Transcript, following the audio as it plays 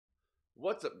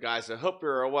What's up, guys? I hope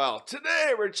you're well.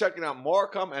 Today we're checking out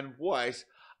Morecambe and Weiss.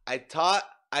 I taught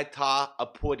a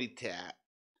Puddy Tat.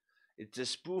 It's a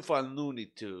spoof on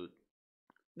Looney Tunes.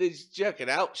 Let's check it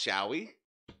out, shall we?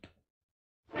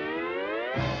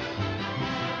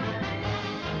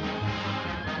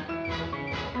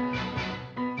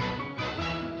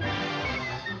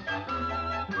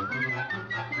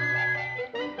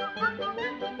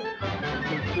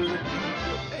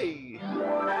 Hey!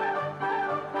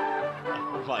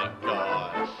 Oh my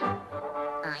gosh!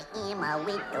 I am a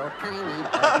little tiny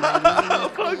bird. My name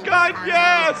is Oh God,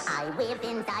 yes! I live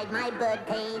inside my bird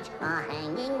cage,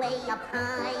 hanging way up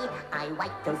high. I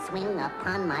like to swing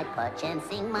upon my perch and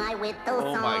sing my little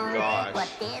song. Oh my gosh. But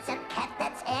there's a cat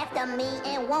that's after me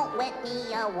and won't let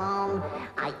me alone.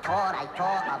 I taught a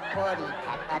Puddy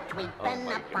Tat a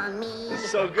tweeping upon me.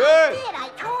 So good! I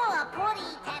taught a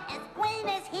Puddy Tat as plain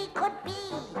as he could be.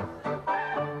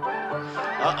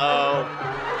 Uh-oh.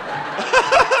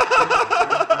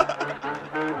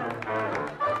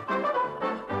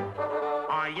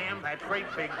 I am that great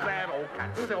big bad old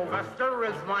cat. Sylvester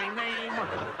is my name.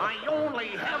 I only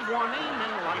have one aim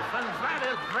in life, and that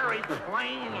is very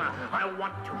plain. I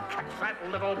want to catch that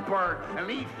little bird and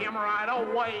eat him right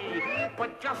away.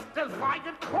 But just as I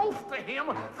get close to him,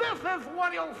 this is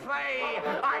what he'll say.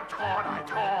 I taught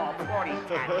Puddy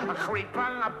Tat a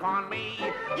creeping upon me.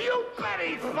 You bet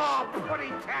he saw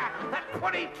Puddy Tat. That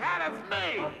Puddy Tat is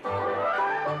me.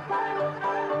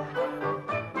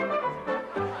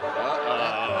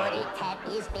 Puddy Tat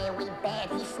is very bad.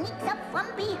 He sneaks up from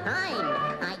behind.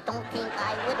 I don't think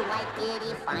I would like it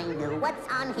if I knew what's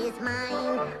on his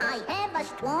mind. I have a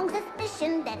strong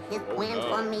suspicion that his plans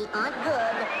for me aren't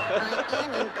good. I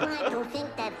am inclined to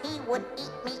think that he would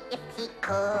eat me if he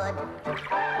could.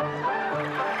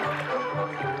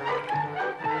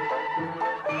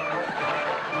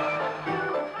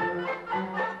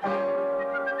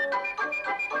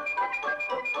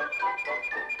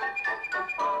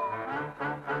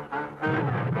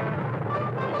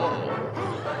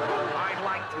 I'd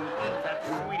like to eat that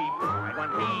sweetie pie when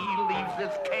he leaves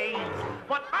his cage,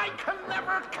 but I can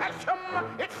never catch him.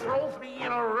 It throws me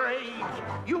in a rage.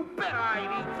 You bet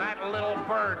I'd eat that little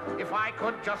bird if I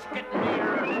could just get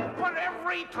near. But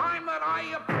every time that I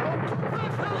approach,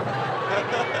 this is all I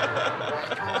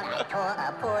I tore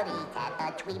a Puddy Tat a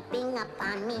tweeping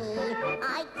upon me.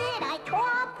 I tore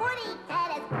a Puddy Tat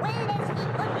as well as he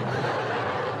could be.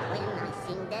 When I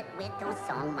sing that little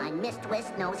song, my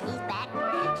mistress knows he's back.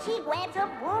 She grabs her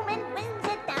broom and brings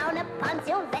it down upon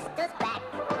Sylvester's back.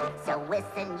 So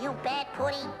listen, you bad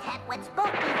Puddy Tat, let's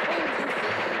both be friends, you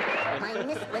see. My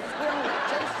mistress will not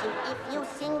chase you if you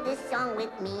sing this song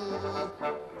with me.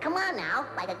 Come on now,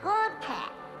 like a good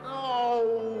cat.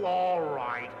 Oh, all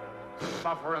right.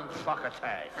 Suffer and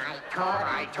succotash. I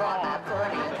taught a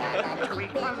Puddy Tat a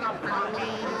tweeping upon me.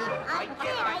 I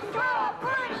taught a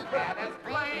Puddy Tat as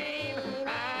plain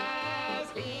as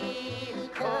he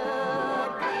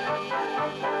could be.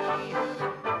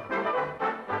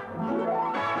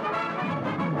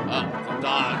 Oh, I'm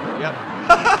done. Yep.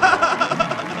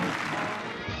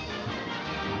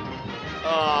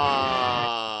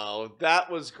 Oh, that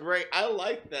was great. I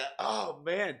like that. Oh,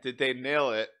 man, did they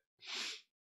nail it?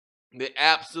 They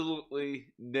absolutely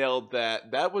nailed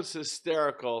that. That was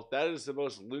hysterical. That is the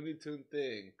most Looney Tune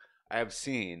thing I have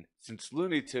seen since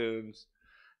Looney Tunes.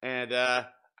 And I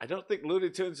don't think Looney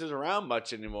Tunes is around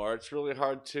much anymore. It's really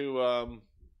hard to,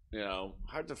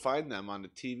 hard to find them on the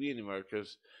TV anymore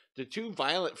because they're too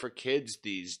violent for kids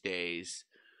these days.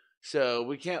 So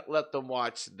we can't let them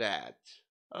watch that.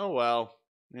 Oh, well,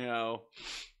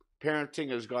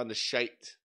 parenting has gone to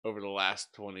shite over the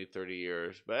last 20, 30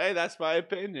 years. But hey, that's my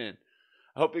opinion.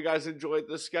 I hope you guys enjoyed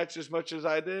this sketch as much as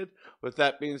I did. With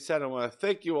that being said, I want to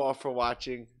thank you all for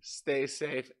watching. Stay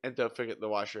safe and don't forget to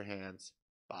wash your hands.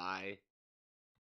 Bye.